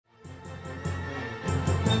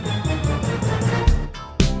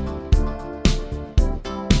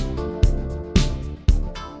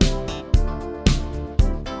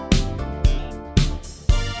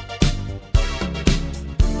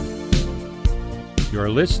You're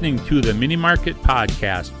listening to the Mini Market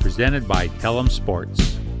Podcast presented by Tellem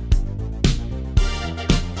Sports.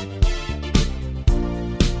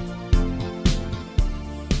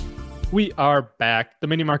 We are back. The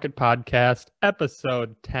Mini Market Podcast,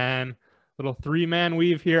 episode 10. Little three-man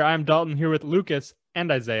weave here. I'm Dalton here with Lucas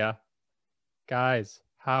and Isaiah. Guys,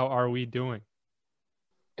 how are we doing?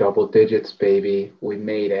 Double digits, baby. We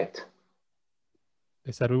made it.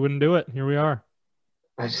 They said we wouldn't do it. Here we are.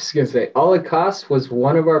 I was just going to say, all it cost was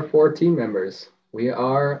one of our 4 team members. We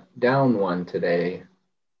are down one today.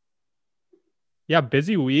 Yeah,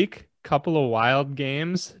 busy week. Couple of wild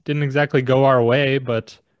games. Didn't exactly go our way,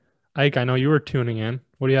 but Ike, I know you were tuning in.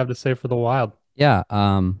 What do you have to say for the Wild? Yeah,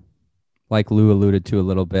 like Lou alluded to a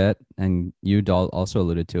little bit, and you also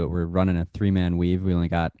alluded to it, we're running a 3-man weave. We only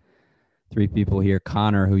got 3 people here.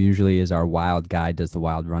 Connor, who usually is our Wild guy, does the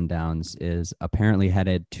Wild rundowns, is apparently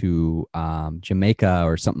headed to Jamaica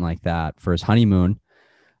or something like that for his honeymoon.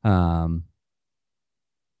 We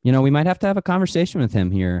might have to have a conversation with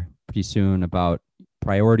him here pretty soon about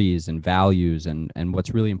priorities and values and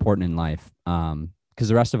what's really important in life. Because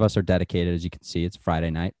the rest of us are dedicated, as you can see. It's Friday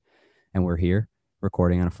night, and we're here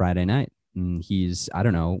recording on a Friday night. And he's,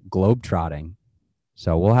 globe-trotting.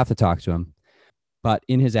 So we'll have to talk to him. But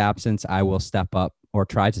in his absence, I will step up or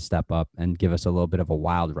try to step up and give us a little bit of a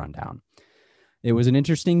Wild rundown. It was an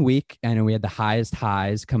interesting week, and we had the highest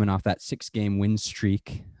highs coming off that 6-game win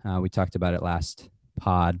streak. We talked about it last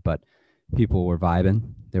pod, but people were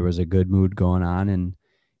vibing. There was a good mood going on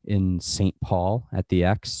in St. Paul at the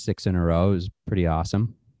X, 6 in a row. It was pretty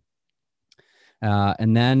awesome.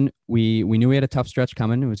 And then we knew we had a tough stretch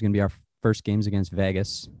coming. It was going to be our first games against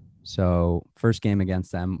Vegas. So first game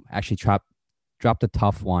against them, actually dropped a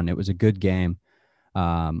tough one. It was a good game.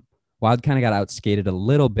 Wild kind of got outskated a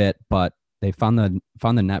little bit, but they found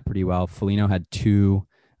the net pretty well. Foligno had 2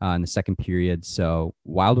 in the second period. So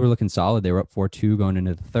Wild were looking solid. They were up 4-2 going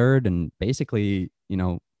into the third, and basically,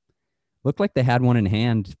 looked like they had one in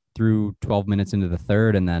hand through 12 minutes into the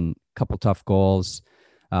third, and then a couple tough goals.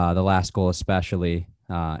 The last goal especially.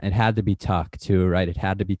 It had to be Tuck too, right? It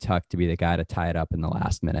had to be Tuck to be the guy to tie it up in the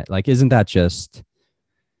last minute. Like, isn't that just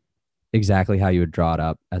exactly how you would draw it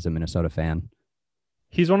up as a Minnesota fan?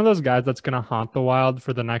 He's one of those guys that's going to haunt the Wild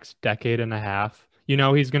for the next decade and a half.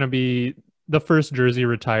 He's going to be the first jersey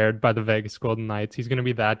retired by the Vegas Golden Knights. He's going to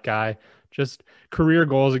be that guy. Just career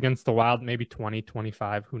goals against the Wild, maybe 20,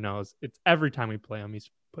 25, who knows? It's every time we play him,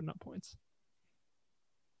 he's putting up points.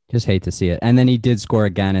 Just hate to see it. And then he did score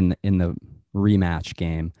again in the rematch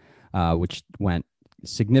game, which went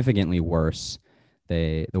significantly worse.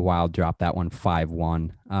 The Wild dropped that one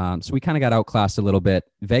 5-1. So we kind of got outclassed a little bit.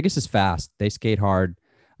 Vegas is fast. They skate hard.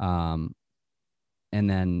 And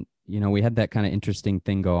then, we had that kind of interesting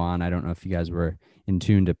thing go on. I don't know if you guys were in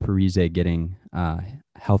tune to Parise getting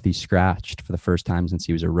healthy scratched for the first time since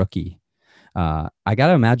he was a rookie. I got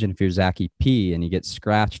to imagine if you're Zachy P and you get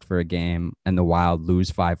scratched for a game and the Wild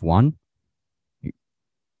lose 5-1,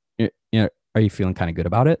 are you feeling kind of good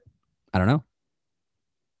about it? I don't know.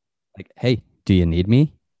 Like, hey, do you need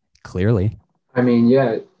me? Clearly. I mean,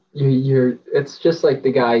 yeah, you're. It's just like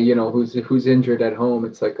the guy, who's injured at home.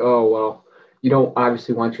 It's like, oh well, you don't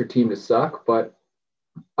obviously want your team to suck, but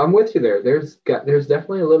I'm with you there. There's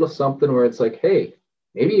definitely a little something where it's like, hey,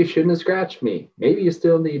 maybe you shouldn't have scratched me. Maybe you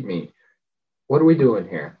still need me. What are we doing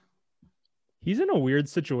here? He's in a weird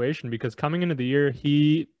situation because coming into the year,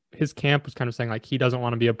 his camp was kind of saying like he doesn't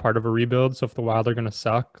want to be a part of a rebuild. So if the Wild are going to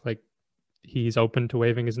suck, like he's open to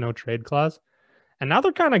waiving his no trade clause. And now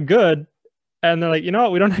they're kind of good. And they're like, you know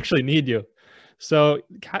what? We don't actually need you. So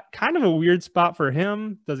kind of a weird spot for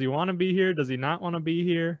him. Does he want to be here? Does he not want to be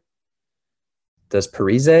here? Does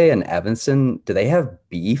Parise and Evanson, do they have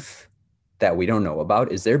beef that we don't know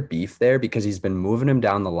about? Is there beef there? Because he's been moving him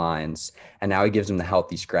down the lines, and now he gives him the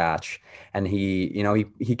healthy scratch. And he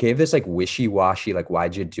gave this like wishy-washy, like,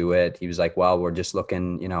 why'd you do it? He was like, well, we're just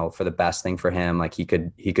looking, for the best thing for him. Like he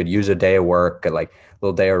could use a day of work, like a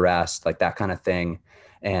little day of rest, like that kind of thing.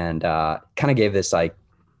 And kind of gave this like,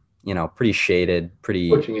 pretty shaded, pretty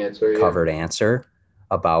covered answer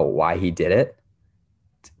about why he did it.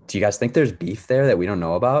 Do you guys think there's beef there that we don't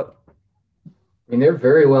know about? I mean, there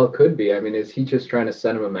very well could be. I mean, is he just trying to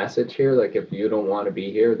send him a message here? Like, if you don't want to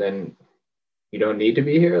be here, then you don't need to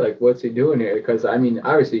be here? Like, what's he doing here? Because, I mean,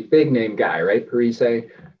 obviously, big name guy, right? Parise,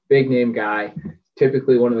 big name guy,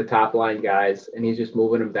 typically one of the top line guys, and he's just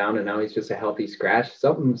moving him down, and now he's just a healthy scratch.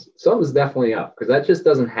 Something's definitely up, because that just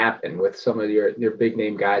doesn't happen with some of your big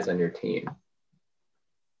name guys on your team.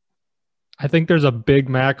 I think there's a Big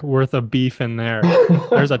Mac worth of beef in there.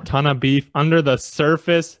 There's a ton of beef under the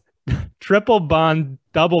surface. triple bun,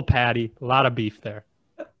 double patty, a lot of beef there.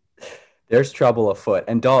 There's trouble afoot.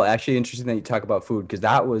 And Dal, actually interesting that you talk about food because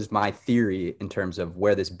that was my theory in terms of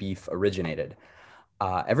where this beef originated.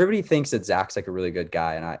 Everybody thinks that Zach's like a really good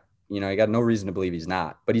guy, and I got no reason to believe he's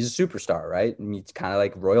not. But he's a superstar, right? I mean, he's kind of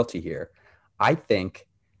like royalty here. I think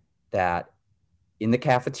that in the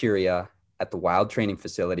cafeteria at the Wild training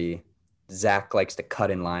facility, Zach likes to cut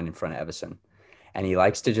in line in front of Evison. And he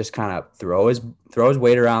likes to just kind of throw his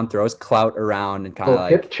weight around, throw his clout around, and kind of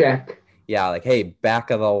like hip check. Yeah, like, hey, back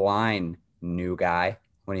of the line, new guy,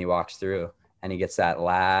 when he walks through. And he gets that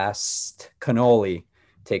last cannoli,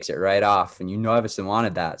 takes it right off. And Evison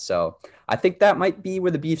wanted that. So I think that might be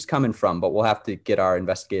where the beef's coming from, but we'll have to get our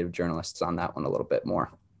investigative journalists on that one a little bit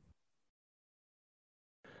more.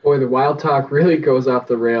 Boy, the Wild talk really goes off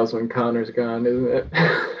the rails when Connor's gone, isn't it?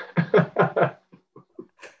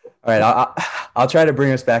 All right, I'll try to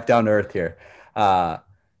bring us back down to earth here. A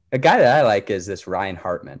guy that I like is this Ryan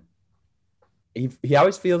Hartman. He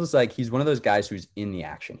always feels like he's one of those guys who's in the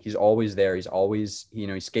action. He's always there. He's always,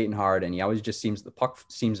 he's skating hard, and he always just the puck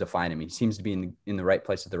seems to find him. He seems to be in the right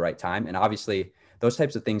place at the right time. And obviously those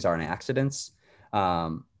types of things aren't accidents.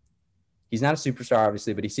 He's not a superstar,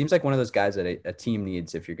 obviously, but he seems like one of those guys that a team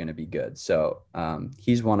needs if you're going to be good. So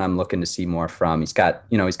he's one I'm looking to see more from. He's got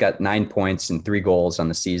 9 points and 3 goals on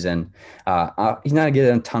the season. He's not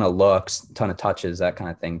getting a ton of looks, a ton of touches, that kind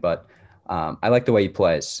of thing. But I like the way he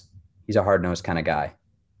plays. He's a hard-nosed kind of guy.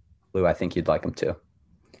 Lou, I think you'd like him too.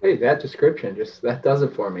 Hey, that description, that does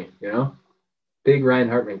it for me, Big Ryan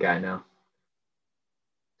Hartman guy now.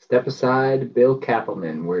 Step aside, Bill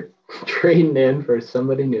Kappelman. We're trading in for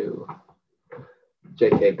somebody new.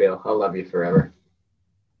 JK, Bill, I'll love you forever.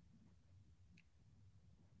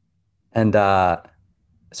 And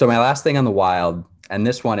so my last thing on the Wild, and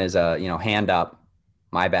this one is hand up,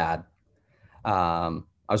 my bad.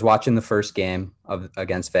 I was watching the first game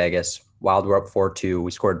against Vegas. Wild were up 4-2.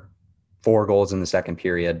 We scored 4 goals in the second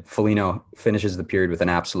period. Foligno finishes the period with an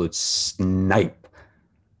absolute snipe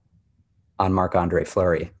on Marc-Andre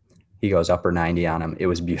Fleury. He goes upper 90 on him. It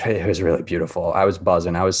was beautiful. It was really beautiful. I was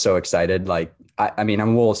buzzing. I was so excited. Like, I'm a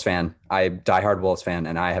Wolves fan. I'm a diehard Wolves fan,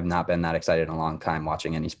 and I have not been that excited in a long time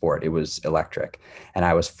watching any sport. It was electric. And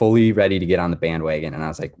I was fully ready to get on the bandwagon. And I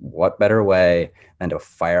was like, what better way than to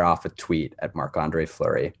fire off a tweet at Marc-Andre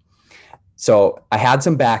Fleury? So I had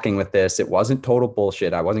some backing with this. It wasn't total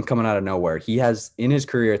bullshit. I wasn't coming out of nowhere. He has, in his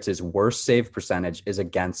career, it's his worst save percentage is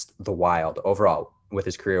against the Wild overall with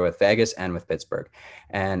his career with Vegas and with Pittsburgh.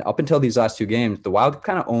 And up until these last 2 games, the Wild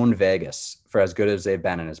kind of owned Vegas for as good as they've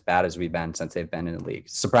been and as bad as we've been since they've been in the league.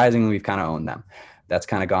 Surprisingly, we've kind of owned them. That's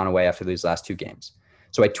kind of gone away after these last 2 games.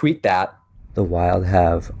 So I tweet that. The Wild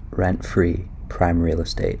have rent-free prime real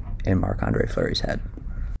estate in Marc-Andre Fleury's head.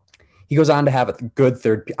 He goes on to have a good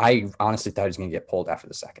third. I honestly thought he was going to get pulled after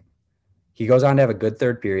the second. He goes on to have a good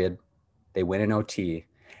third period. They win an OT.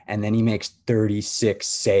 And then he makes 36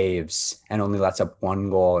 saves and only lets up 1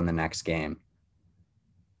 goal in the next game.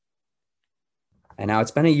 And now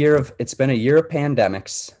it's been a year of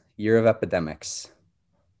pandemics, year of epidemics.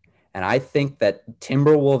 And I think that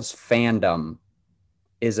Timberwolves fandom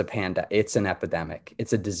is it's an epidemic.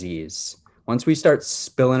 It's a disease. Once we start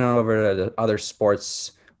spilling it over to other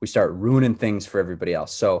sports, we start ruining things for everybody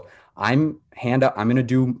else. So I'm going to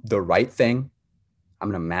do the right thing. I'm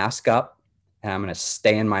going to mask up. And I'm going to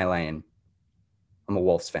stay in my lane. I'm a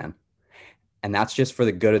Wolves fan. And that's just for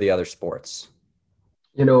the good of the other sports.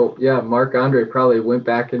 Marc-Andre probably went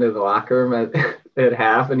back into the locker room at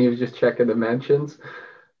half, and he was just checking the mentions.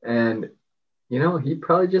 And, he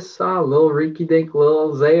probably just saw a little rinky-dink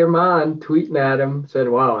little Zayerman tweeting at him, said,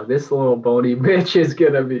 wow, this little bony bitch is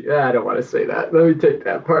going to be – I don't want to say that. Let me take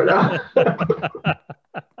that part out.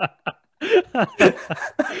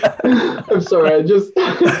 I'm sorry. I just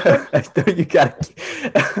you got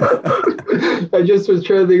I just was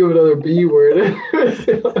trying to think of another B word.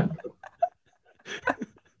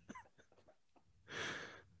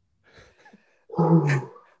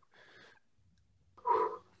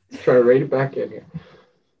 Try to rein it back in here.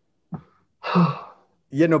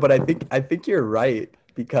 But I think you're right,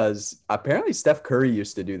 because apparently Steph Curry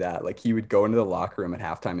used to do that. Like, he would go into the locker room at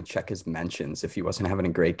halftime and check his mentions if he wasn't having a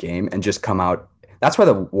great game and just come out. That's why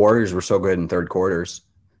the Warriors were so good in third quarters.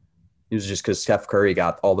 It was just because Steph Curry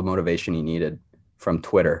got all the motivation he needed from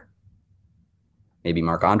Twitter. Maybe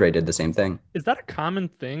Marc-Andre did the same thing. Is that a common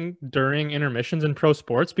thing during intermissions in pro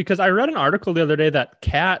sports? Because I read an article the other day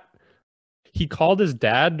that he called his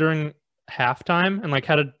dad during halftime and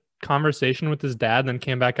had a conversation with his dad and then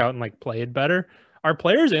came back out and played better. Are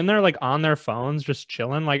players in there like on their phones just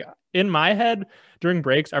chilling? Like in my head during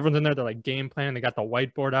breaks, everyone's in there, they're like game planning, they got the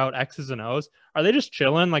whiteboard out, X's and O's. Are they just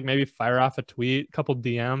chilling? Like maybe fire off a tweet, a couple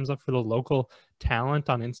DMs up for the local talent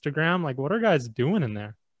on Instagram? Like what are guys doing in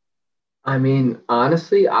there? I mean,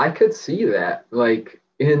 honestly, I could see that. Like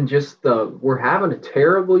in just we're having a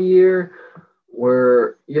terrible year.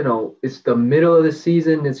 It's the middle of the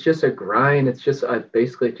season. It's just a grind. It's just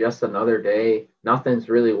basically just another day. Nothing's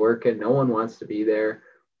really working. No one wants to be there.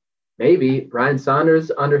 Maybe Brian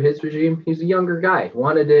Saunders, under his regime, he's a younger guy,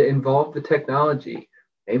 wanted to involve the technology.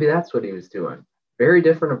 Maybe that's what he was doing. Very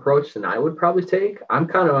different approach than I would probably take. I'm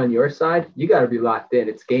kind of on your side. You got to be locked in.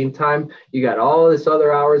 It's game time. You got all this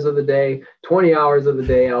other hours of the day, 20 hours of the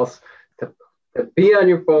day else to be on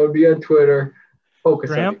your phone, be on Twitter, focus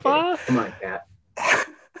Grandpa? on the game. Come on, Kat.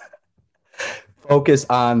 Focus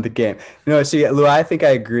on the game. No, see, Lou, I think I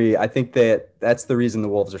agree. I think that's the reason the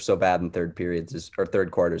Wolves are so bad in third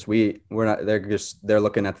quarters. We're not. They're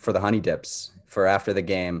looking for the honey dips for after the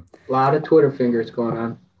game. A lot of Twitter fingers going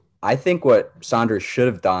on. I think what Saunders should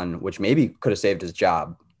have done, which maybe could have saved his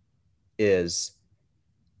job, is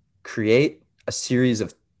create a series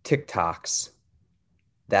of TikToks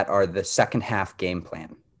that are the second half game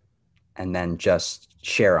plan and then just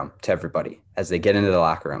share them to everybody as they get into the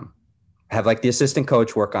locker room. Have like the assistant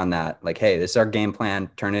coach work on that. Like, hey, this is our game plan.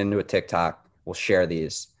 Turn it into a TikTok. We'll share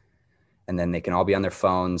these. And then they can all be on their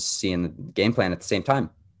phones seeing the game plan at the same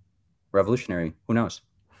time. Revolutionary. Who knows?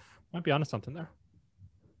 Might be onto something there.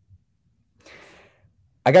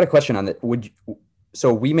 I got a question on that.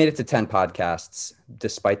 So we made it to 10 podcasts,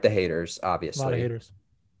 despite the haters, obviously. A lot of haters.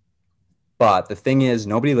 But the thing is,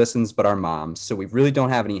 nobody listens but our moms. So we really don't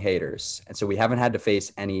have any haters. And so we haven't had to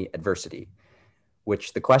face any adversity,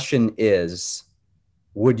 which the question is,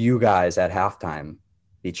 would you guys at halftime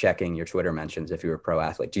be checking your Twitter mentions if you were a pro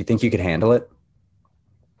athlete? Do you think you could handle it?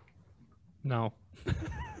 No.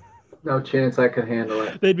 No chance I could handle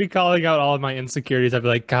it. They'd be calling out all of my insecurities. I'd be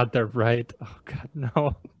like, God, they're right. Oh, God,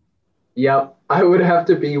 no. Yep. I would have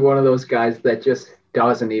to be one of those guys that just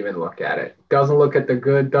doesn't even look at it. Doesn't look at the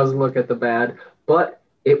good, doesn't look at the bad, but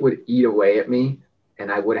it would eat away at me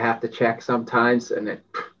and I would have to check sometimes. And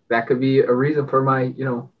that could be a reason for my,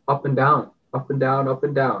 up and down, up and down, up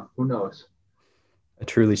and down. Who knows? A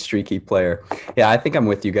truly streaky player. Yeah, I think I'm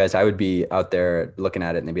with you guys. I would be out there looking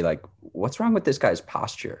at it and they'd be like, what's wrong with this guy's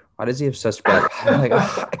posture? Why does he have such bad? I'm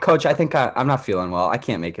like, Coach, I think I'm not feeling well. I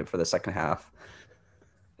can't make it for the second half.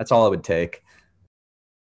 That's all it would take.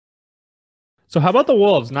 So how about the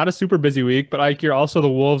Wolves? Not a super busy week, but Ike, you're also the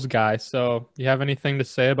Wolves guy. So you have anything to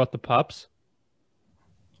say about the Pups?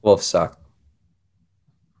 Wolves suck.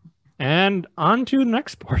 And on to the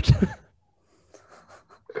next sport.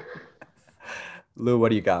 Lou, what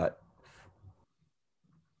do you got?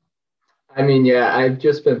 I mean, yeah, I've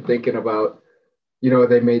just been thinking about,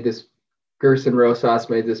 Gerson Rosas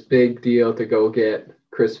made this big deal to go get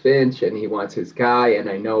Chris Finch, and he wants his guy. And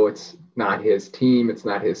I know it's not his team. It's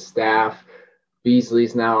not his staff.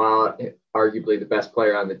 Beasley's now out, arguably the best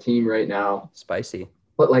player on the team right now. Spicy.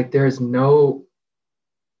 But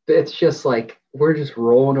it's just like, we're just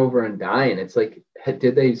rolling over and dying. It's like,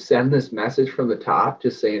 did they send this message from the top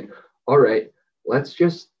just saying, all right, let's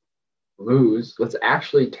just lose. Let's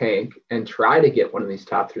actually tank and try to get one of these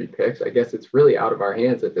top 3 picks. I guess it's really out of our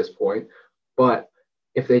hands at this point. But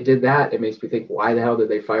if they did that, it makes me think, why the hell did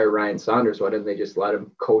they fire Ryan Saunders? Why didn't they just let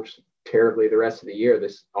him coach terribly the rest of the year,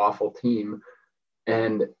 this awful team,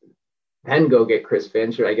 and then go get Chris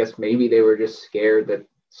Finch? Or I guess maybe they were just scared that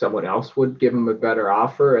someone else would give him a better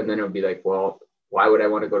offer. And then it would be like, well, why would I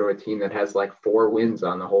want to go to a team that has like 4 wins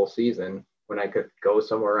on the whole season when I could go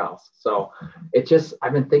somewhere else? So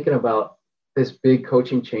I've been thinking about this big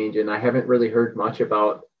coaching change, and I haven't really heard much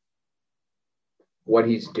about what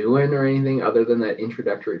he's doing or anything other than that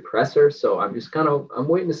introductory presser. So I'm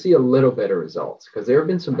waiting to see a little bit of results because there have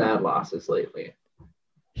been some bad losses lately.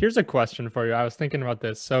 Here's a question for you. I was thinking about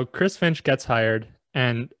this. So Chris Finch gets hired,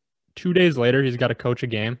 and 2 days later, he's got to coach an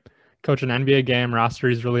NBA game, roster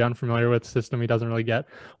he's really unfamiliar with, system he doesn't really get.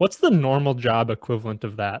 What's the normal job equivalent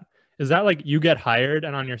of that? Is that like you get hired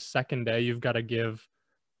and on your second day, you've got to give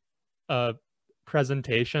a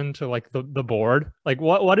presentation to like the board? Like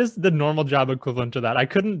what is the normal job equivalent to that? I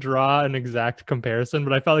couldn't draw an exact comparison,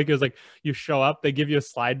 but I felt like it was like you show up, they give you a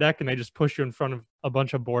slide deck and they just push you in front of a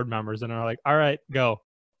bunch of board members and are like, all right, go.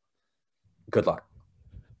 Good luck.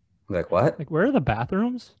 Like what? Like, where are the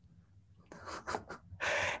bathrooms?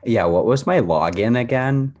 Yeah, what was my login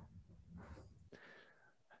again?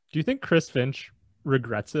 Do you think Chris Finch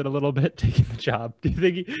regrets it a little bit taking the job? Do you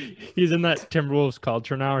think he's in that Timberwolves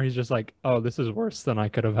culture now where he's just like, oh, this is worse than I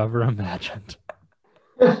could have ever imagined?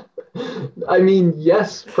 I mean,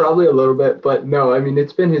 yes, probably a little bit, but no, I mean,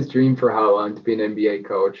 it's been his dream for how long to be an NBA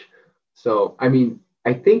coach. So, I mean,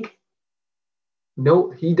 I think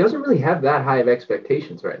no, he doesn't really have that high of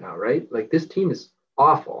expectations right now, right? Like this team is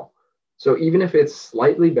awful. So even if it's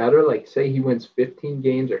slightly better, like say he wins 15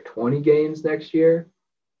 games or 20 games next year,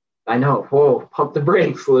 I know, whoa, pump the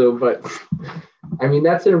brakes, Lou, but I mean,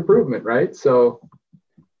 that's an improvement, right? So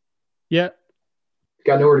Yeah.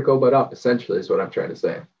 got nowhere to go but up, essentially, is what I'm trying to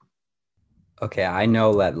say. Okay, I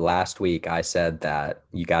know that last week I said that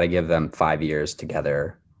you got to give them 5 years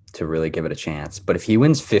together to really give it a chance. But if he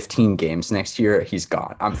wins 15 games next year, he's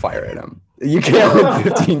gone. I'm firing him. You can't win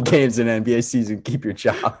 15 games in an NBA season, keep your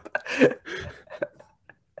job.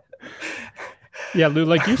 Yeah, Lou,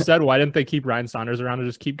 like you said, why didn't they keep Ryan Saunders around and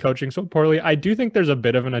just keep coaching so poorly? I do think there's a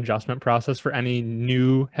bit of an adjustment process for any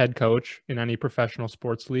new head coach in any professional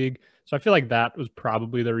sports league. So I feel like that was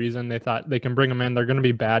probably the reason they thought they can bring him in. They're going to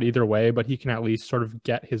be bad either way, but he can at least sort of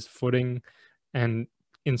get his footing and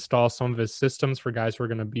install some of his systems for guys who are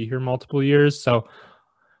going to be here multiple years. So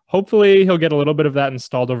hopefully he'll get a little bit of that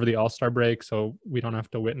installed over the All-Star break so we don't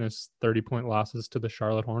have to witness 30-point losses to the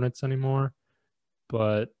Charlotte Hornets anymore.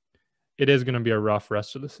 But it is going to be a rough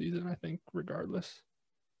rest of the season, I think, regardless.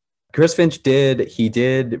 Chris Finch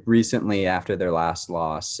did recently after their last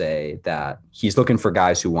loss say that he's looking for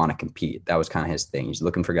guys who want to compete. That was kind of his thing. He's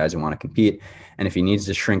looking for guys who want to compete. And if he needs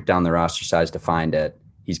to shrink down the roster size to find it,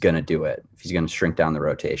 he's going to do it. He's going to shrink down the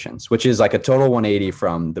rotations, which is like a total 180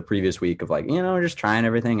 from the previous week of like, we're just trying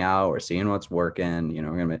everything out. We're seeing what's working.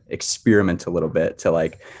 We're going to experiment a little bit to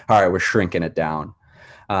like, all right, we're shrinking it down.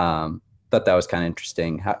 Thought that was kind of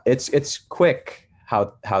interesting. It's quick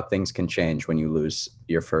how things can change when you lose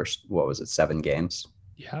your first, 7 games?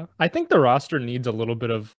 Yeah, I think the roster needs a little bit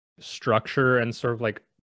of structure and sort of like,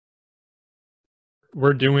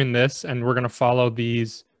 we're doing this and we're going to follow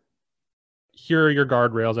these. Here are your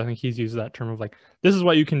guardrails. I think he's used that term of like, this is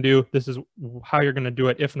what you can do. This is how you're going to do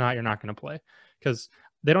it. If not, you're not going to play, because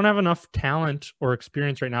they don't have enough talent or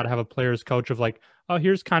experience right now to have a player's coach of like, oh,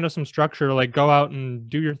 here's kind of some structure, like go out and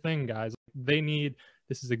do your thing, guys. They need,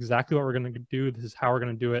 this is exactly what we're going to do. This is how we're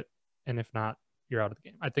going to do it. And if not, you're out of the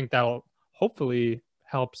game. I think that'll hopefully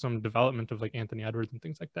help some development of like Anthony Edwards and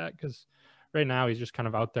things like that. Because right now he's just kind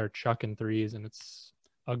of out there chucking threes and it's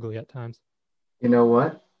ugly at times. You know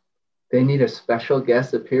what? They need a special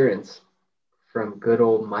guest appearance from good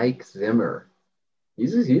old Mike Zimmer. He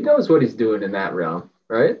knows what he's doing in that realm,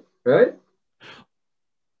 right? Right?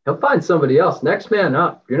 He'll find somebody else. Next man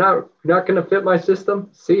up. You're not going to fit my system.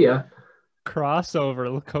 See ya.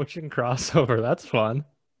 Crossover, coaching crossover. That's fun.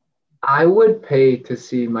 I would pay to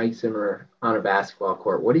see Mike Zimmer on a basketball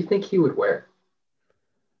court. What do you think he would wear?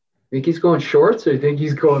 Think he's going shorts, or do you think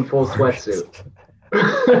he's going full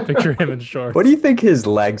sweatsuit? Picture him in shorts. What do you think his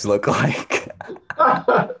legs look like?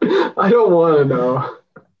 I don't want to know.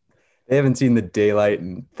 They haven't seen the daylight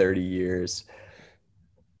in 30 years.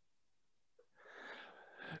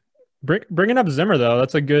 Bringing up Zimmer, though,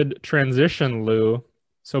 that's a good transition, Lou.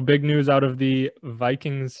 So big news out of the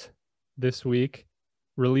Vikings this week.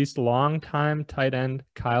 Released longtime tight end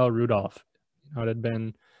Kyle Rudolph. It had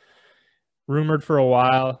been rumored for a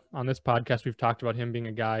while. On this podcast, we've talked about him being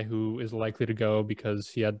a guy who is likely to go because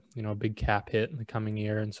he had, a big cap hit in the coming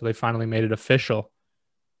year. And so they finally made it official.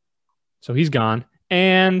 So he's gone.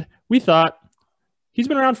 And we thought, he's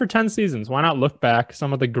been around for 10 seasons. Why not look back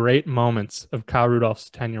some of the great moments of Kyle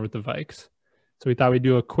Rudolph's tenure with the Vikes? So we thought we'd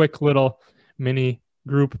do a quick little mini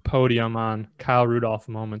group podium on Kyle Rudolph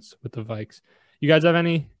moments with the Vikes. You guys have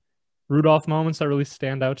any Rudolph moments that really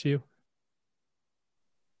stand out to you?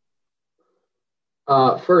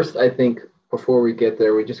 First, I think before we get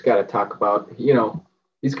there, we just got to talk about,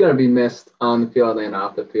 he's going to be missed on the field and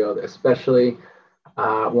off the field, especially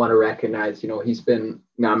want to recognize, he's been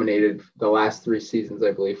nominated the last 3 seasons,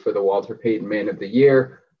 I believe, for the Walter Payton Man of the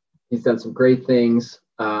Year. He's done some great things.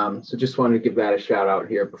 So just wanted to give that a shout out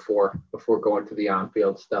here before going to the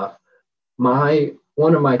on-field stuff.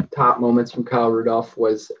 One of my top moments from Kyle Rudolph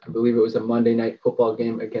was, I believe it was a Monday Night Football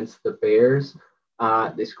game against the Bears.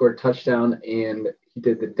 They scored a touchdown, and he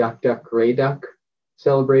did the duck, duck, gray duck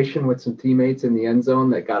celebration with some teammates in the end zone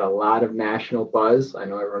that got a lot of national buzz. I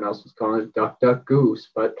know everyone else was calling it duck, duck, goose,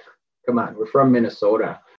 but come on, we're from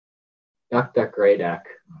Minnesota. Duck, duck, gray duck.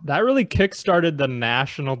 That really kickstarted the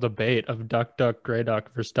national debate of duck, duck, gray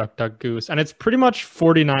duck versus duck, duck, goose. And it's pretty much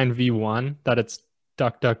 49v1 that it's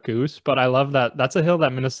duck, duck, goose. But I love that. That's a hill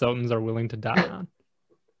that Minnesotans are willing to die on.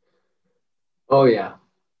 Oh, yeah.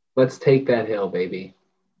 Let's take that hill, baby.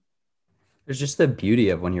 There's just the beauty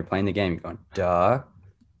of when you're playing the game, you're going duck,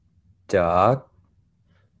 duck,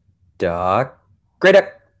 duck, Great.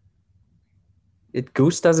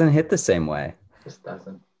 Goose doesn't hit the same way. Just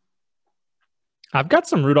doesn't. I've got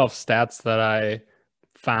some Rudolph stats that I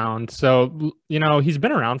found. So, he's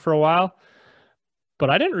been around for a while, but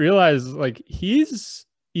I didn't realize like he's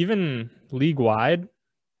even league wide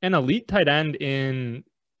an elite tight end in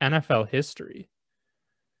NFL history.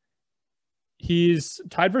 He's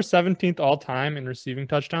tied for 17th all time in receiving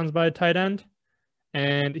touchdowns by a tight end.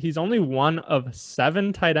 And he's only one of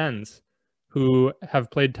 7 tight ends who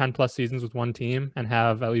have played 10 plus seasons with one team and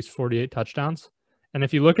have at least 48 touchdowns. And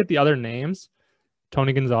if you look at the other names,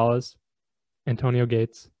 Tony Gonzalez, Antonio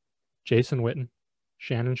Gates, Jason Witten,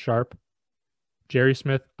 Shannon Sharp, Jerry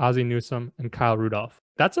Smith, Ozzie Newsome, and Kyle Rudolph.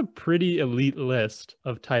 That's a pretty elite list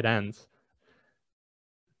of tight ends.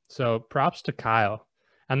 So props to Kyle.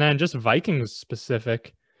 And then just Vikings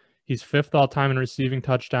specific, he's 5th all time in receiving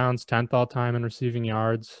touchdowns, 10th all time in receiving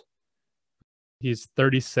yards. He's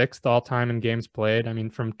 36th all time in games played. I mean,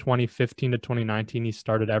 from 2015 to 2019, he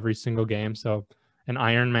started every single game. So an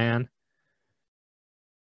Iron Man.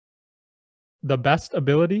 The best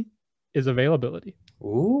ability is availability.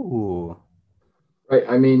 Ooh. Right.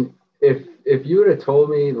 I mean, if you would have told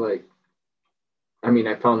me, like, I mean,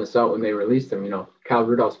 I found this out when they released him, Kyle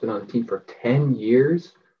Rudolph's been on the team for 10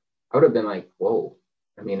 years. I would have been like, whoa.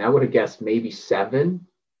 I mean, I would have guessed maybe 7.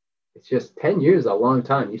 It's just 10 years, a long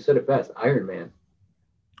time. You said it best, Iron Man.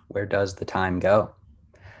 Where does the time go?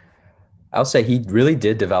 I'll say he really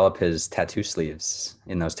did develop his tattoo sleeves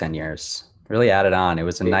in those 10 years. Really added on. It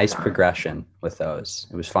was a nice progression with those.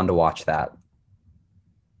 It was fun to watch that.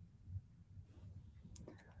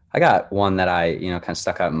 I got one that I, kind of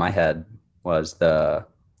stuck out in my head was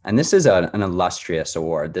and this is an illustrious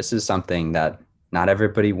award. This is something that not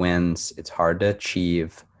everybody wins. It's hard to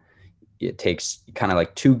achieve. It takes kind of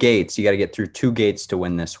like 2 gates. You got to get through 2 gates to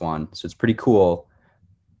win this one. So it's pretty cool,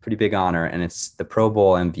 pretty big honor. And it's the Pro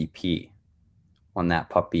Bowl MVP. Won that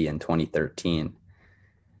puppy in 2013.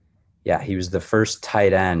 Yeah, he was the first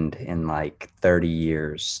tight end in like 30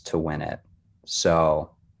 years to win it. So,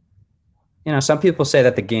 some people say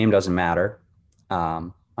that the game doesn't matter. I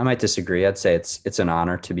might disagree. I'd say it's an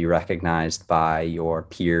honor to be recognized by your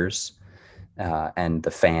peers and the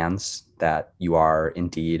fans that you are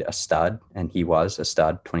indeed a stud, and he was a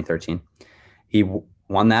stud. 2013, he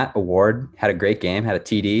won that award, had a great game, had a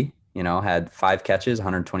TD, had 5 catches,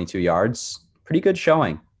 122 yards. Pretty good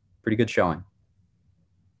showing.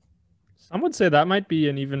 Some would say that might be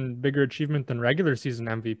an even bigger achievement than regular season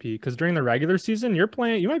MVP, because during the regular season,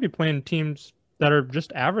 you might be playing teams that are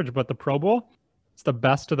just average, but the Pro Bowl, it's the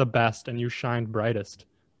best of the best, and you shined brightest.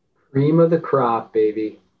 Cream of the crop,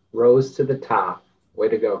 baby. Rose to the top. Way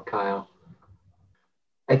to go, Kyle.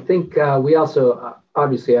 I think we also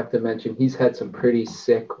obviously have to mention he's had some pretty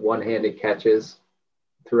sick one-handed catches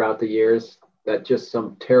throughout the years. That just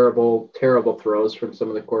some terrible, terrible throws from some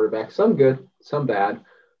of the quarterbacks. Some good, some bad,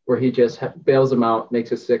 where he just bails them out,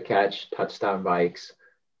 makes a sick catch, touchdown Vikes.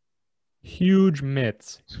 Huge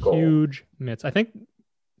mitts. Skull. Huge mitts. I think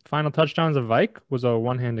final touchdowns of Vike was a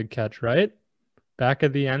one-handed catch, right? Back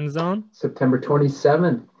of the end zone. September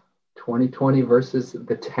 27th, 2020 versus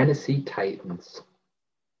the Tennessee Titans.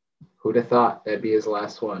 Who'd have thought that'd be his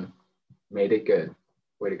last one? Made it good.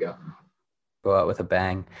 Way to go. Go out with a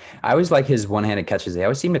bang. I always like his one-handed catches. They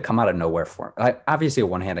always seem to come out of nowhere for him. Like, obviously, a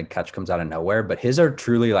one-handed catch comes out of nowhere, but his are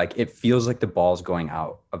truly like, it feels like the ball's going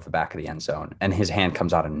out of the back of the end zone, and his hand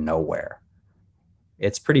comes out of nowhere.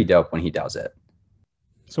 It's pretty dope when he does it.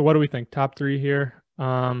 So what do we think? Top 3 here.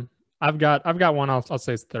 I've got one. I'll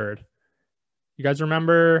say it's 3rd. You guys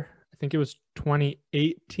remember? I think it was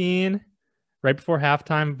 2018, right before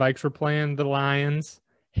halftime. Vikes were playing the Lions.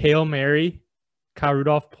 Hail Mary. Kyle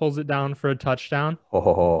Rudolph pulls it down for a touchdown.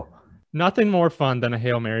 Oh. Nothing more fun than a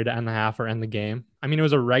Hail Mary to end the half or end the game. I mean, it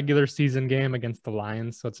was a regular season game against the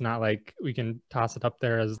Lions, so it's not like we can toss it up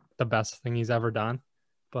there as the best thing he's ever done.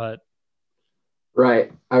 But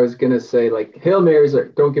right. I was going to say, like, Hail Marys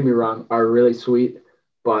don't get me wrong, are really sweet,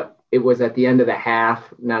 but it was at the end of the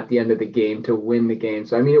half, not the end of the game to win the game.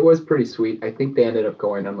 So, I mean, it was pretty sweet. I think they ended up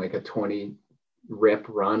going on like a 20 rip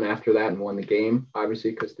run after that and won the game,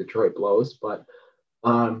 obviously, because Detroit blows. But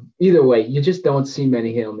either way, you just don't see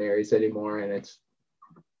many Hail Marys anymore. And it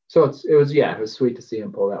was sweet to see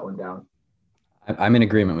him pull that one down. I'm in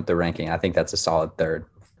agreement with the ranking. I think that's a solid 3rd.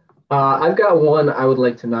 I've got one I would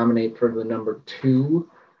like to nominate for the number 2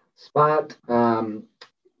 spot.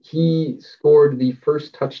 He scored the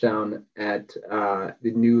first touchdown at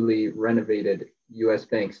the newly renovated U.S.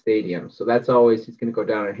 Bank Stadium. So that's always, he's going to go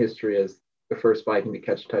down in history as the first Viking to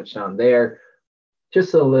catch a touchdown there.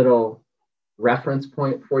 Just a little reference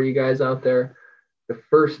point for you guys out there. the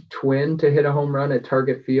first twin to hit a home run at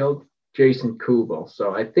Target Field, Jason Kubel.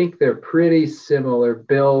 So I think they're pretty similar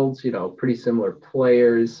builds, pretty similar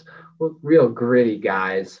players, real gritty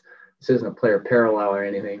guys. This isn't a player parallel or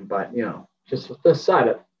anything, but, just the side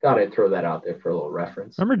of, thought I'd throw that out there for a little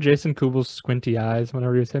reference. Remember Jason Kubel's squinty eyes?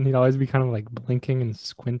 Whenever he was hitting, he'd always be kind of like blinking and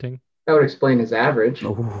squinting. That would explain his average.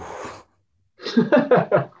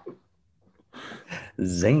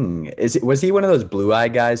 Zing. Was he one of those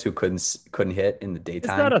blue-eyed guys who couldn't hit in the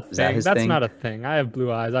daytime? It's not a thing. That's thing? Not a thing. I have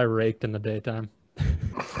blue eyes. I raked in the daytime.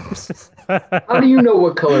 How do you know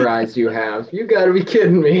what color eyes you have? You got to be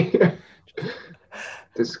kidding me.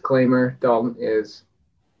 Disclaimer, Dalton is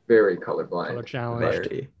very colorblind. Color challenged.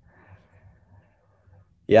 Very.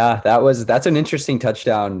 Yeah, that's an interesting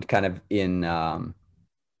touchdown kind of in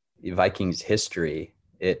Vikings history.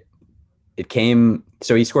 It came,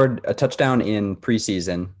 so he scored a touchdown in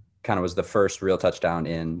preseason, kind of was the first real touchdown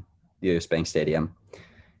in the US Bank Stadium.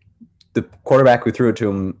 The quarterback who threw it to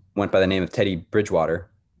him went by the name of Teddy Bridgewater.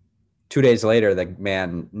 2 days later, the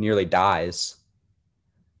man nearly dies,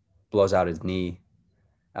 blows out his knee.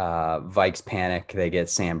 Vikes panic. They get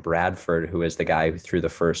Sam Bradford, who is the guy who threw the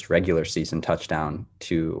first regular season touchdown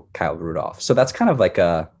to Kyle Rudolph. So that's kind of like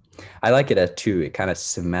I like it too. It kind of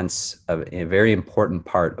cements a very important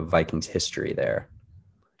part of Vikings history there.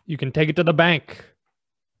 You can take it to the bank.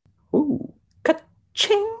 Ooh,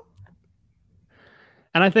 ka-ching.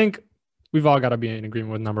 And I think we've all got to be in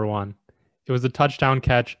agreement with number one. It was a touchdown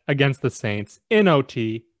catch against the Saints in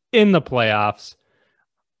OT, in the playoffs.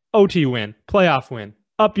 OT win, playoff win.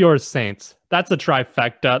 Up yours, Saints. That's a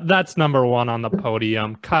trifecta. That's number one on the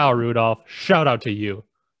podium. Kyle Rudolph, shout out to you.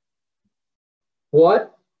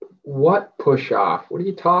 What push off? What are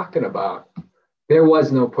you talking about? There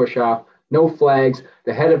was no push off, no flags.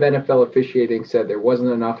 The head of NFL officiating said there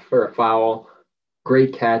wasn't enough for a foul.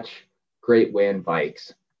 Great catch, great win,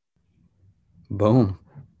 Vikes. Boom.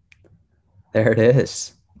 There it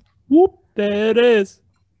is. Whoop, there it is.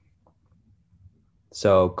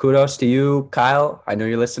 So kudos to you, Kyle. I know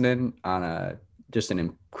you're listening on just an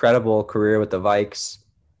incredible career with the Vikes.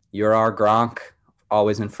 You're our Gronk,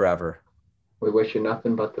 always and forever. We wish you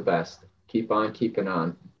nothing but the best. Keep on keeping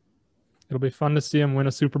on. It'll be fun to see him win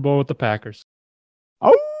a Super Bowl with the Packers.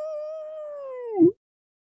 Oh!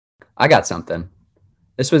 I got something.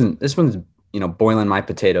 This one's boiling my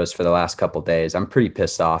potatoes for the last couple days. I'm pretty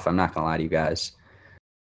pissed off. I'm not gonna lie to you guys.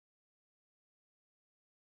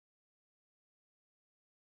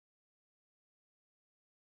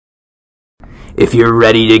 If you're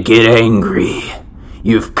ready to get angry,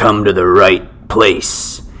 you've come to the right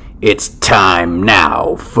place. It's time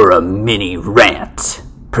now for a mini rant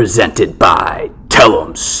presented by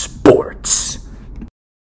Tellem Sports.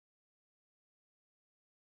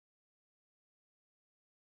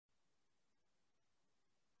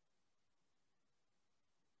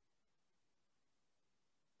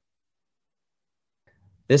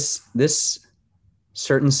 This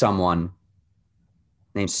certain someone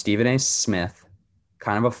named Stephen A. Smith,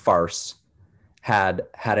 kind of a farce, had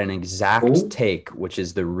an exact take, which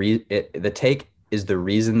is the take is the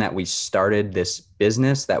reason that we started this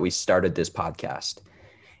business, that we started this podcast.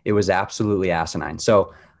 It was absolutely asinine.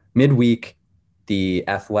 So midweek, The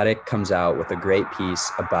Athletic comes out with a great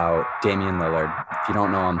piece about Damian Lillard. If you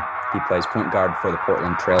don't know him, he plays point guard for the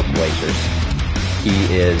Portland Trail Blazers. He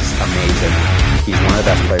is amazing. He's one of the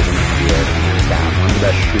best players in the NBA, hands down. One of the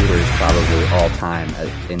best shooters probably all time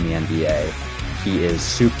in the NBA. He is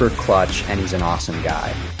super clutch, and he's an awesome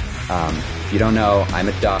guy. If you don't know, I'm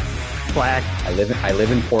a Duck. Black. I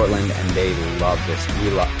live in Portland, and they love this. We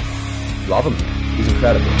love him. He's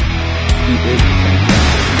incredible. He is the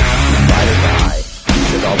franchise. He's ride or die. He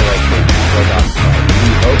says all the right things. He goes out and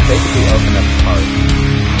plays. He basically opened up his heart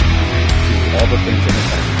to all the things that have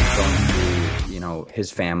been going through,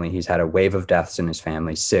 his family. He's had a wave of deaths in his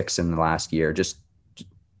family, 6 in the last year. Just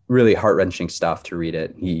really heart-wrenching stuff to read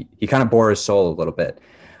it. He kind of bore his soul a little bit.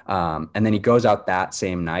 And then he goes out that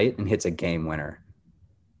same night and hits a game winner,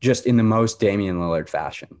 just in the most Damian Lillard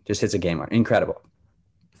fashion. Just hits a game winner. Incredible.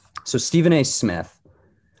 So Stephen A. Smith,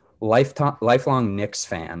 lifelong Knicks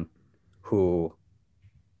fan, who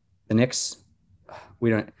the Knicks,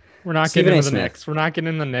 we're not getting into the Knicks. We're not getting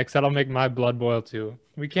in the Knicks. That'll make my blood boil too.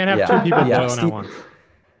 We can't have two people boiling at once.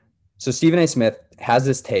 So Stephen A. Smith has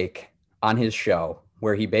this take on his show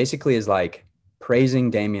where he basically is like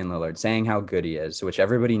praising Damian Lillard, saying how good he is, which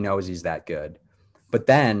everybody knows he's that good, but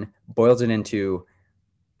then boils it into,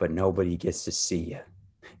 but nobody gets to see you.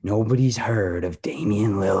 Nobody's heard of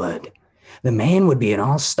Damian Lillard. The man would be an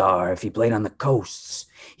all-star if he played on the coasts.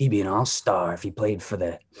 He'd be an all-star if he played for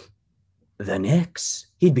the Knicks.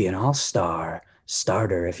 He'd be an all-star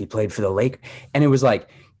starter if he played for the Lakers. And it was like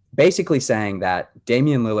basically saying that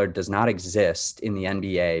Damian Lillard does not exist in the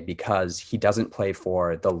NBA because he doesn't play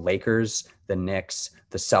for the Lakers, the Knicks,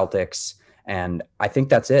 the Celtics. And I think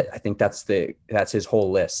that's it. I think that's his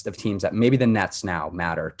whole list of teams that maybe the Nets now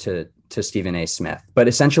matter to Stephen A. Smith. But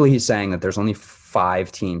essentially he's saying that there's only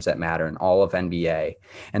 5 teams that matter in all of NBA.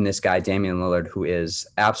 And this guy, Damian Lillard, who is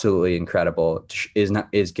absolutely incredible,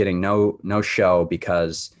 is getting no show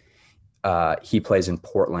because he plays in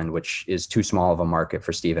Portland, which is too small of a market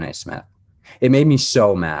for Stephen A. Smith. It made me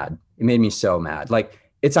so mad. Like,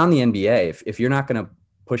 it's on the NBA. If you're not going to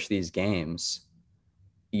push these games,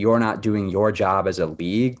 you're not doing your job as a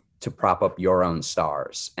league to prop up your own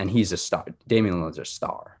stars. And he's a star. Damian Lillard's a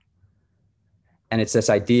star. And it's this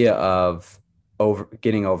idea of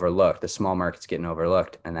getting overlooked. The small market's getting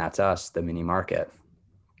overlooked. And that's us, the mini market.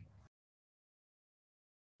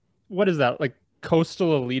 What is that? Like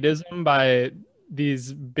coastal elitism by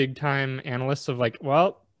these big time analysts of like,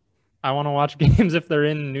 well, I want to watch games if they're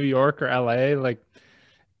in New York or LA. Like,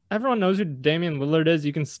 everyone knows who Damian Lillard is.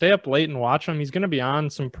 You can stay up late and watch him. He's going to be on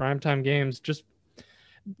some primetime games, just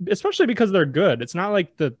especially because they're good. It's not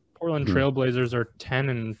like the Portland Trailblazers are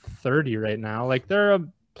 10-30 right now. Like, they're a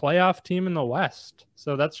playoff team in the West.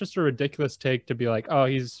 So that's just a ridiculous take to be like, oh,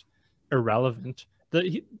 he's irrelevant.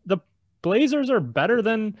 The Blazers are better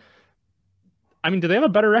than, I mean, do they have a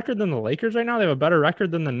better record than the Lakers right now? They have a better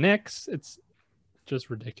record than the Knicks. It's just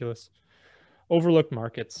ridiculous. Overlooked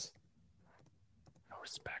markets. No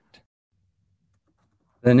respect.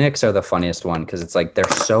 The Knicks are the funniest one because it's like they're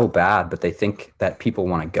so bad, but they think that people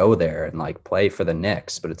want to go there and like play for the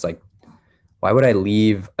Knicks. But it's like, why would I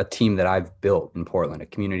leave a team that I've built in Portland, a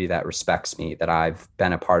community that respects me, that I've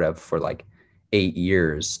been a part of for like 8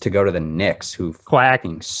 years, to go to the Knicks, who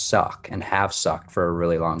fucking suck and have sucked for a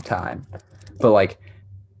really long time? But like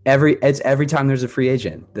every time there's a free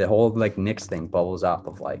agent, the whole like Knicks thing bubbles up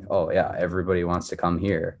of like, oh yeah, everybody wants to come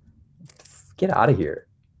here. Get out of here.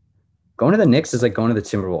 Going to the Knicks is like going to the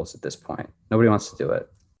Timberwolves at this point. Nobody wants to do it.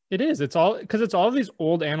 It is. It's all because it's all of these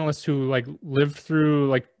old analysts who like lived through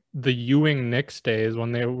like the Ewing Knicks days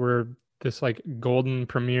when they were this like golden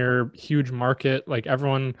premier, huge market. Like,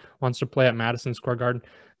 everyone wants to play at Madison Square Garden.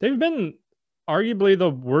 They've been arguably the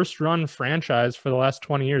worst run franchise for the last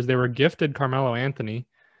 20 years. They were gifted Carmelo Anthony,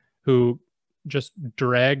 who just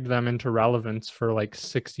dragged them into relevance for like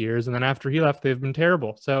 6 years. And then after he left, they've been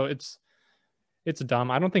terrible. So it's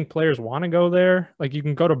dumb. I don't think players want to go there. Like, you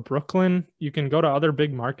can go to Brooklyn, you can go to other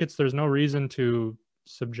big markets. There's no reason to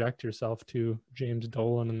subject yourself to James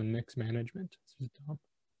Dolan and the Knicks management. It's just dumb.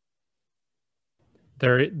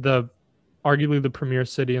 They're arguably the premier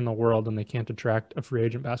city in the world, and they can't attract a free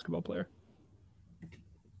agent basketball player.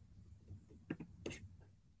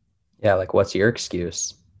 Yeah, like, what's your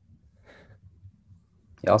excuse?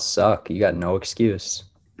 Y'all suck. You got no excuse.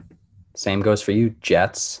 Same goes for you,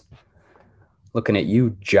 Jets. Looking at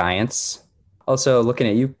you, Giants. Also, looking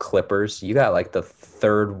at you, Clippers. You got like the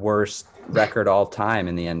 3rd worst record all time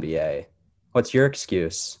in the NBA. What's your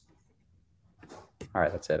excuse? All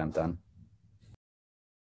right, that's it. I'm done.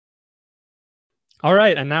 All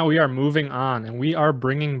right, and now we are moving on, and we are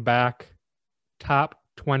bringing back top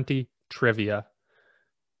 20 trivia.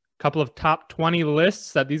 A couple of top 20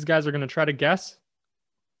 lists that these guys are going to try to guess.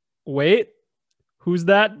 Wait, who's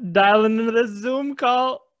that dialing into this Zoom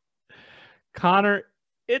call? Connor,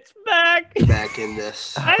 it's back. Back in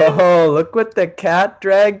this. Oh, look what the cat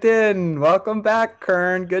dragged in. Welcome back,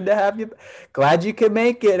 Kern. Good to have you. Glad you could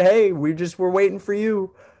make it. Hey, we're waiting for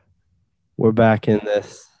you. We're back in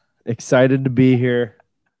this. Excited to be here.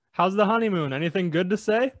 How's the honeymoon? Anything good to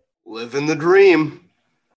say? Living the dream.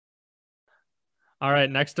 All right,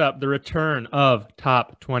 next up, the return of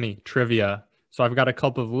top 20 trivia. So I've got a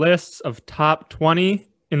couple of lists of top 20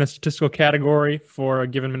 in a statistical category for a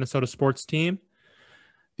given Minnesota sports team.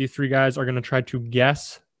 These 3 guys are going to try to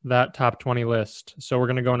guess that top 20 list. So we're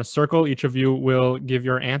going to go in a circle. Each of you will give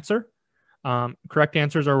your answer. Correct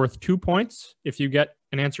answers are worth 2 points. If you get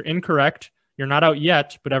an answer incorrect, you're not out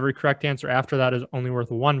yet, but every correct answer after that is only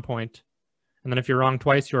worth 1 point. And then if you're wrong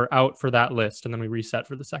twice, you're out for that list, and then we reset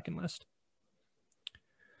for the second list.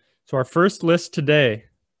 So our first list today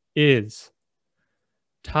is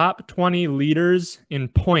top 20 leaders in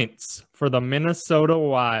points for the Minnesota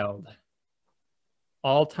Wild.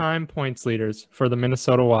 All-time points leaders for the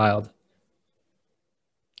Minnesota Wild.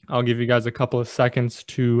 I'll give you guys a couple of seconds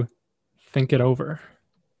to think it over.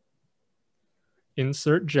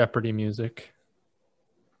 Insert Jeopardy music.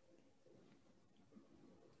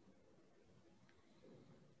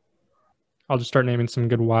 I'll just start naming some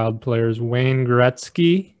good Wild players. Wayne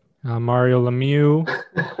Gretzky, Mario Lemieux,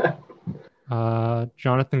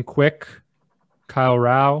 Jonathan Quick, Kyle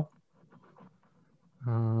Rao,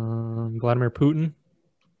 Vladimir Putin.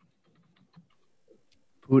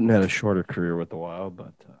 Putin had a shorter career with the Wild,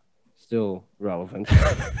 but still relevant.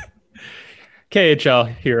 KHL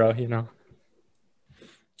hero, you know.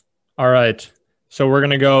 All right. So we're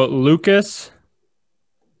going to go Lucas,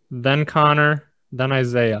 then Connor, then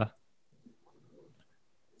Isaiah.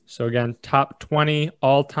 So again, top 20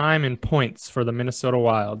 all time in points for the Minnesota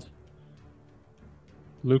Wild.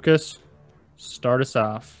 Lucas, start us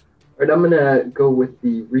off. All right, I'm going to go with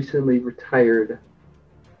the recently retired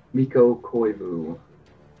Mikko Koivu.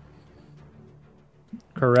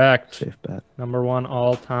 Correct. Safe bet. Number 1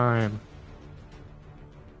 all time.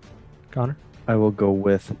 Connor? I will go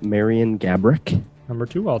with Marian Gaborik. Number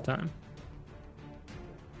 2 all time.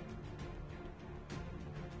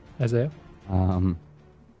 Isaiah?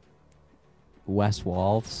 Wes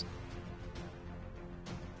Walls.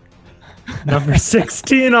 Number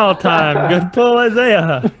 16 all time. Good pull,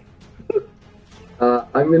 Isaiah.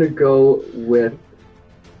 I'm going to go with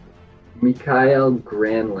Mikael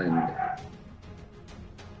Granlund.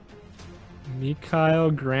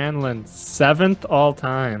 Mikael Granlund, 7th all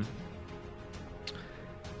time.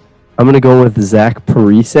 I'm going to go with Zach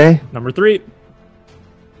Parise. Number 3.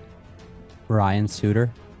 Ryan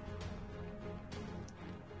Suter.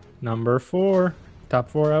 Number 4. Top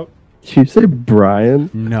 4 out. Did you say Brian?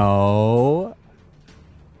 No.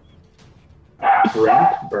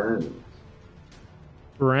 Brent Burns.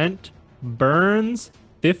 Brent Burns,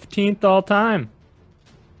 15th all time.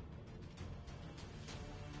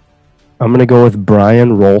 I'm going to go with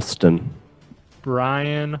Brian Rolston.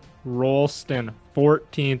 Brian Rolston,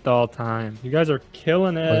 14th all time. You guys are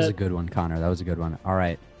killing it. That was a good one, Connor. That was a good one. All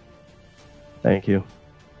right. Thank you.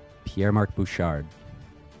 Pierre-Marc Bouchard.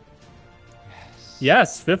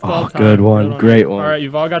 Yes, 5th all time. Good one. Great one. All right,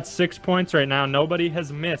 you've all got 6 points right now. Nobody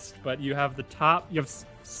has missed, but you have the top. You have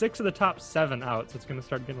 6 of the top 7 out, so it's going to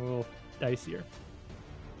start getting a little dicier.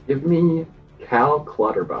 Give me Cal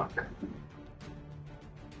Clutterbuck.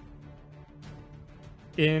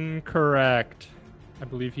 Incorrect. I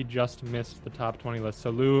believe he just missed the top 20 list.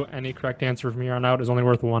 So, Lou, any correct answer from here on out is only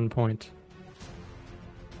worth 1 point.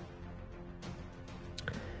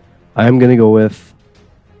 I'm going to go with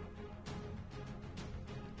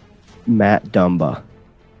Matt Dumba.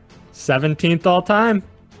 17th all time.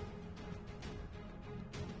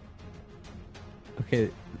 Okay,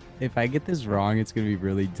 if I get this wrong, it's going to be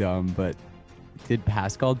really dumb, but did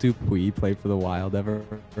Pascal Dupuis play for the Wild ever?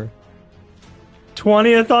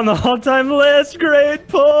 20th on the all-time list. Great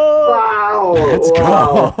pull. Wow! Let's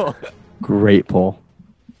go. Great pull.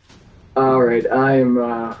 All right, I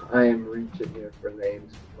am reaching here for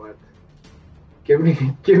names, but give me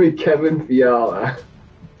Kevin Fiala.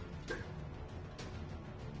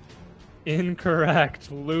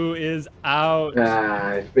 Incorrect. Lou is out.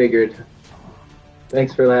 I figured.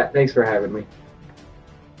 Thanks for that. Thanks for having me.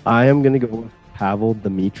 I am going to go with Pavel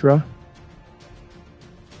Demitra.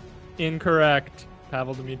 Incorrect.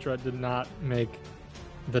 Pavel Demitra did not make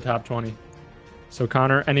the top 20. So,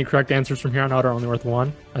 Connor, any correct answers from here on out are only worth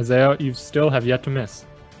 1. Isaiah, you still have yet to miss.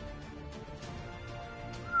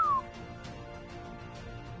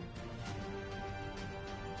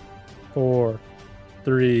 Four,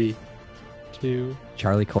 3, 2.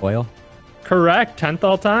 Charlie Coyle. Correct. 10th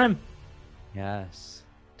all time. Yes.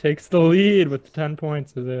 Takes the lead with the 10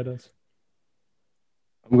 points. Isaiah does.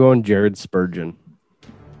 I'm going Jared Spurgeon.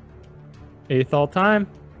 8th all time.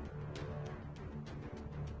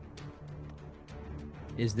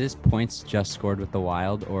 Is this points just scored with the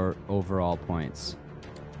Wild or overall points?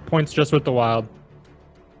 Points just with the Wild.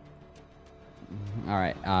 All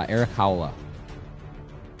right. Eric Howla.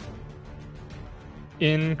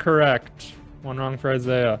 Incorrect. 1 wrong for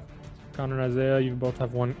Isaiah. Connor and Isaiah, you both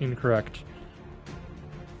have 1 incorrect.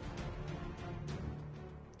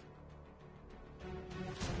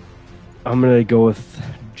 I'm going to go with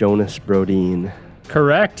Jonas Brodin.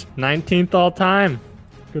 Correct. 19th all time.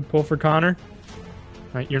 Good pull for Connor.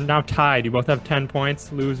 All right, you're now tied. You both have 10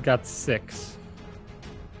 points. Lou's got 6.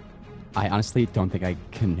 I honestly don't think I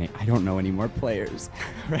can name. I don't know any more players.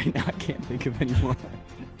 Right now, I can't think of any more.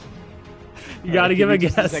 You got to give a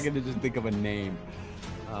guess. Just a second to just think of a name.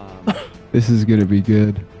 This is going to be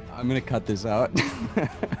good. I'm going to cut this out.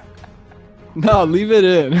 No, leave it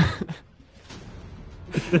in.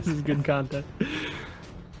 This is good content.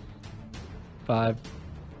 5,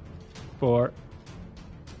 4,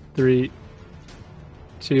 3,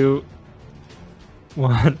 2,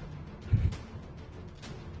 1.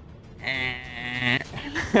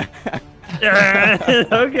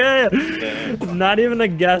 Okay. Not even a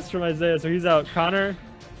guess from Isaiah, so he's out. Connor,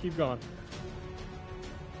 keep going.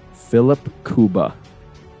 Philip Kuba.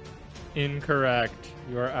 Incorrect.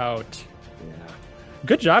 You are out. Yeah.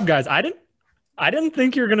 Good job, guys. I didn't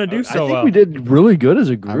think you were gonna do so I think well. we did really good as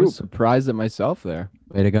a I group. was surprised at myself there.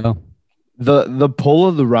 Way to go. The pull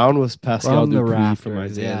of the round was Pascal From the Dupuis from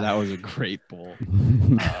rafters, Isaiah. yeah. That was a great pull.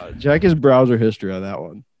 Check his browser history on that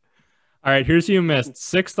one. All right, here's who you missed.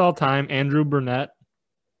 6th all time, Andrew Burnett.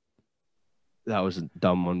 That was a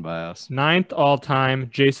dumb one by us. 9th all time,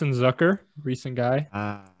 Jason Zucker, recent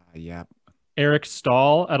guy. Yeah. Eric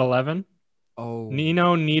Stahl at 11. Oh.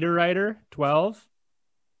 Nino Niederreiter, 12.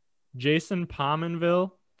 Jason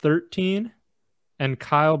Pominville, 13. And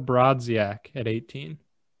Kyle Brodziak at 18.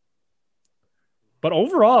 But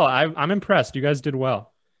overall, I'm impressed. You guys did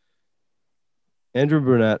well. Andrew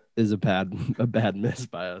Burnett is a bad miss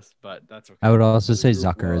by us, but that's okay. I would also say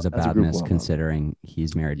Zucker is a That's a bad group miss one, though. considering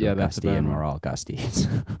he's married to Yeah, a that's a Gusty bad and one. we're all Gusties.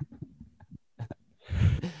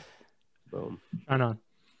 Boom. Shine on.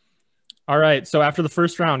 All right. So after the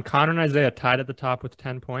first round, Connor and Isaiah tied at the top with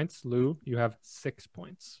 10 points. Lou, you have 6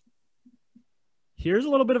 points. Here's a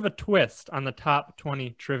little bit of a twist on the top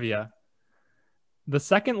 20 trivia. The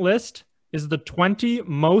second list is the 20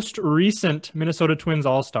 most recent Minnesota Twins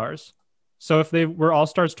All-Stars. So if they were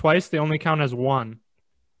All-Stars twice, they only count as one.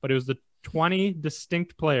 But it was the 20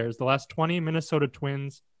 distinct players, the last 20 Minnesota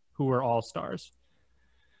Twins who were All-Stars.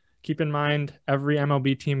 Keep in mind, every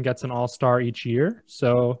MLB team gets an All-Star each year.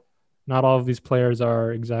 So not all of these players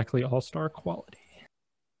are exactly All-Star quality.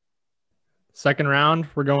 Second round,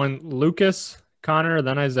 we're going Lucas, Connor,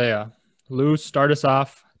 then Isaiah. Lou, start us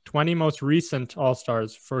off. 20 most recent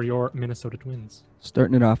All-Stars for your Minnesota Twins.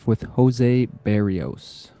 Starting it off with Jose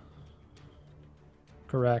Barrios.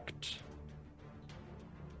 Correct.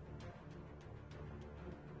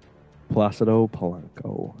 Placido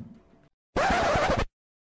Polanco.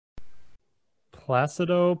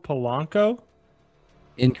 Placido Polanco?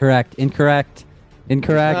 Incorrect. Jorge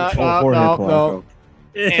Polanco.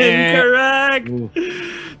 Incorrect. Ooh.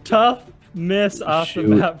 Tough miss off Shoot.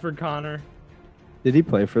 the bat for Connor. Did he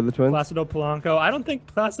play for the Twins? Placido Polanco. I don't think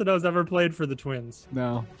Placido's ever played for the Twins.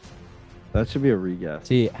 No. That should be a re-guess.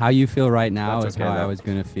 See, how you feel right now That's is okay, how I though. was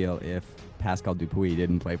going to feel if Pascal Dupuis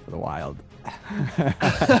didn't play for the Wild.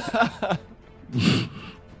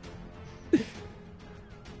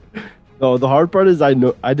 No, the hard part is I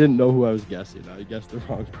didn't know who I was guessing. I guessed the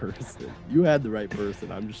wrong person. You had the right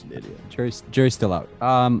person. I'm just an idiot. Jury's still out.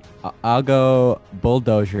 I'll go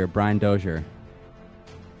Bulldozer, Brian Dozier.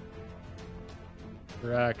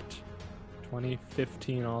 Correct.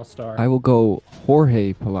 2015 All-Star. I will go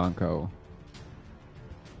Jorge Polanco.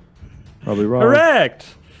 Probably wrong.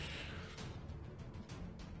 Correct.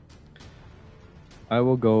 I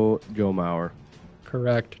will go Joe Mauer.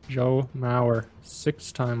 Correct. Joe Mauer,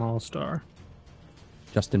 6-time All-Star.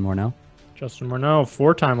 Justin Morneau. Justin Morneau,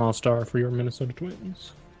 4-time All-Star for your Minnesota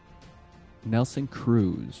Twins. Nelson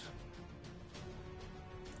Cruz.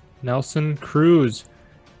 Nelson Cruz.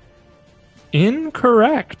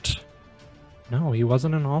 Incorrect. No, he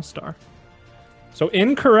wasn't an All-Star. So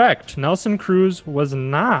incorrect. Nelson Cruz was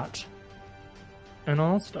not an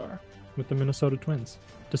All-Star with the Minnesota Twins,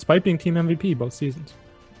 despite being team MVP both seasons.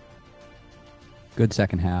 Good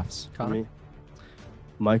second halves. Connor. Me.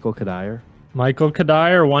 Michael Kadire. Michael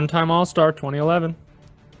Kadire, 1-time All-Star, 2011.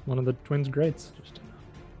 One of the Twins' greats.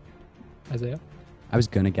 Isaiah. I was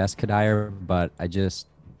going to guess Kadire, but I just,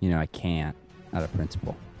 I can't out of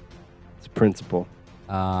principle. It's principal.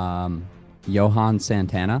 Johan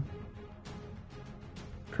Santana.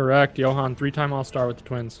 Correct. Johan, 3-time All-Star with the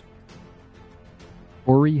Twins.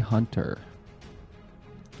 Corey Hunter.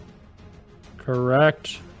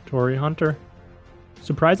 Correct. Torrey Hunter.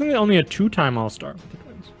 Surprisingly, only a 2-time All-Star with the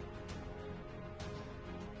Twins.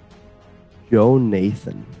 Joe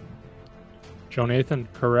Nathan. Joe Nathan,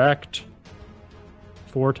 correct.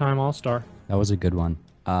 4-time All-Star. That was a good one.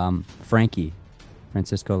 Frankie.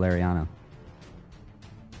 Francisco Lariano.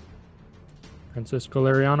 Francisco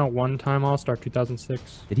Lariano, 1-time All-Star,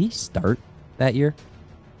 2006. Did he start that year?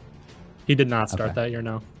 He did not start Okay. that year,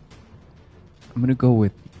 no. I'm going to go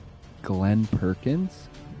with Glenn Perkins.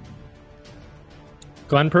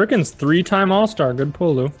 Glenn Perkins, 3-time All-Star. Good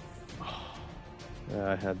pull, Lou.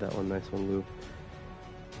 Yeah, I had that one. Nice one, Lou.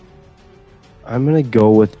 I'm going to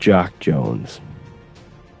go with Jock Jones.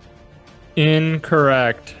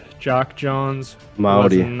 Incorrect. Jock Jones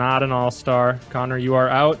Maudie. was not an All-Star. Connor, you are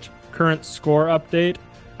out. Current score update.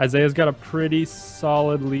 Isaiah's got a pretty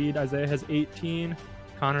solid lead. Isaiah has 18.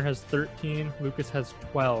 Connor has 13. Lucas has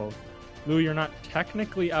 12. Lou, you're not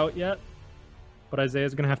technically out yet, but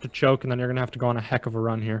Isaiah's going to have to choke, and then you're going to have to go on a heck of a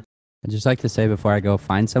run here. I'd just like to say before I go,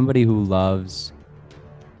 find somebody who loves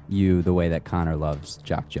you the way that Connor loves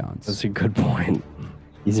Jack Jones. That's a good point.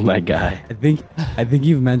 He's my guy. I think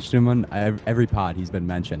you've mentioned him on every pod. He's been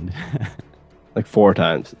mentioned. Like 4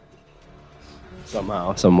 times.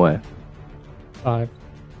 Somehow, some way. 5,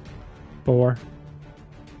 4,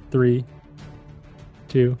 3,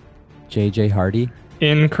 2. JJ Hardy.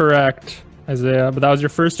 Incorrect, Isaiah. But that was your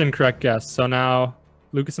first incorrect guess. So now,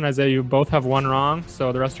 Lucas and Isaiah, you both have 1 wrong.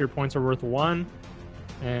 So the rest of your points are worth 1.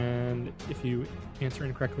 And if you answer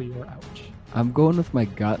incorrectly, you are out. I'm going with my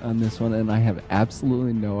gut on this one, and I have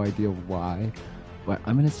absolutely no idea why. But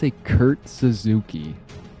I'm going to say Kurt Suzuki.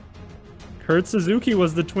 Kurt Suzuki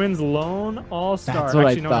was the Twins' lone all-star. That's what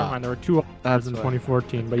Actually, I no, never thought. mind. There were 2 all-stars in what-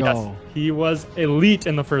 2014. But Let's yes, go. he was elite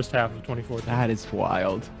in the first half of 2014. That is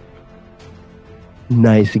wild.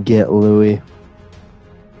 Nice get, Louie.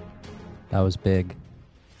 That was big.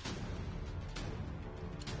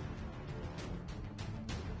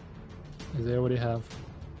 Isaiah, what do you have?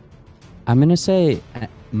 I'm gonna say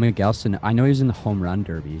Miguel Sano. I know he was in the home run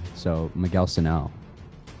derby, so Miguel Sano.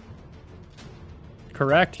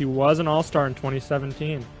 Correct. He was an all-star in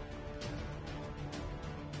 2017.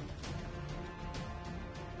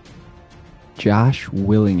 Josh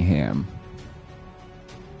Willingham.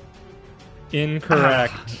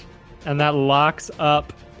 Incorrect. And that locks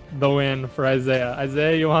up the win for Isaiah.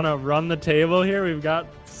 Isaiah, you want to run the table here? We've got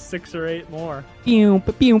 6 or 8 more. Well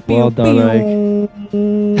done,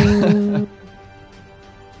 Ike.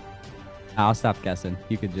 I'll stop guessing.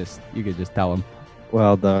 You could just tell him.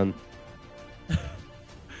 Well done.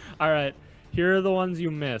 All right. Here are the ones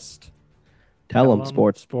you missed. Tell him,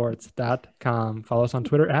 sports. Sports.com. Follow us on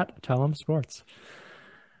Twitter at TellHimSports.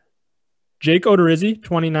 Jake Odorizzi,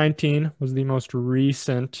 2019, was the most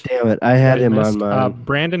recent. Damn it. I had that him missed. on mine.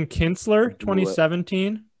 Brandon Kintzler,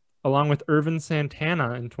 2017, along with Irvin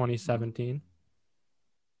Santana in 2017.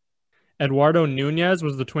 Eduardo Nunez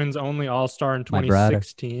was the Twins' only all-star in My brother.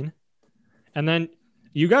 2016. And then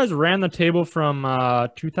you guys ran the table from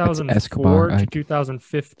 2004 Escobar, to Ike.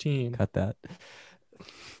 2015. Cut that.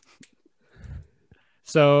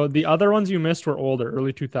 So the other ones you missed were older,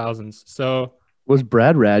 early 2000s. So Was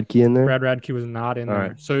Brad Radke in there? Brad Radke was not in All there.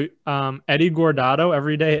 right. So Eddie Gordado,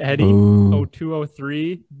 Everyday Eddie, Ooh.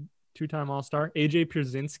 0203, 2-time All-Star. AJ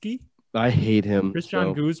Pierzynski, I hate him.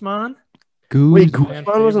 Christian so. Guzman. Wait, Fan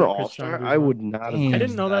Guzman was an favorite, all-star? Christian I Guzman. would not have Damn. I guessed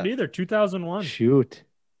didn't know that that either. 2001. Shoot.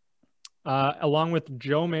 Along with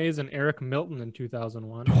Joe Mays and Eric Milton in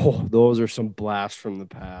 2001. Oh, those are some blasts from the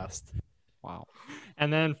past. Wow.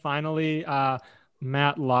 And then finally,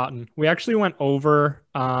 Matt Lawton. We actually went over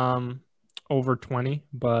 20,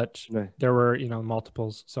 but Nice. there were,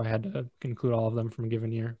 multiples, so I had to include all of them from a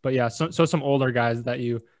given year. But yeah, so some older guys that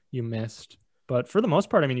you missed. But for the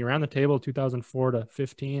most part, I mean, you ran the table 2004 to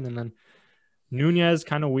 15, and then Nunez,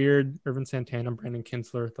 kind of weird. Irvin Santana, Brandon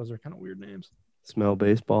Kintzler, those are kind of weird names. Smell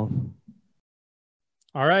baseball.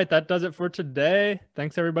 All right, that does it for today.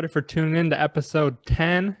 Thanks everybody for tuning in to episode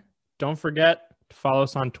 10. Don't forget to follow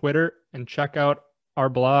us on Twitter and check out our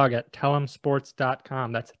blog at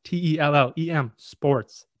tellhimsports.com. That's TELLEM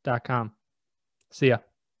sports.com. See ya.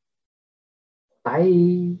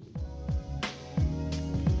 Bye.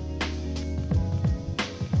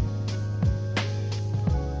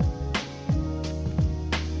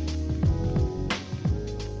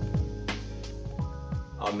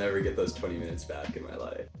 I'll never get those 20 minutes back in my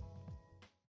life.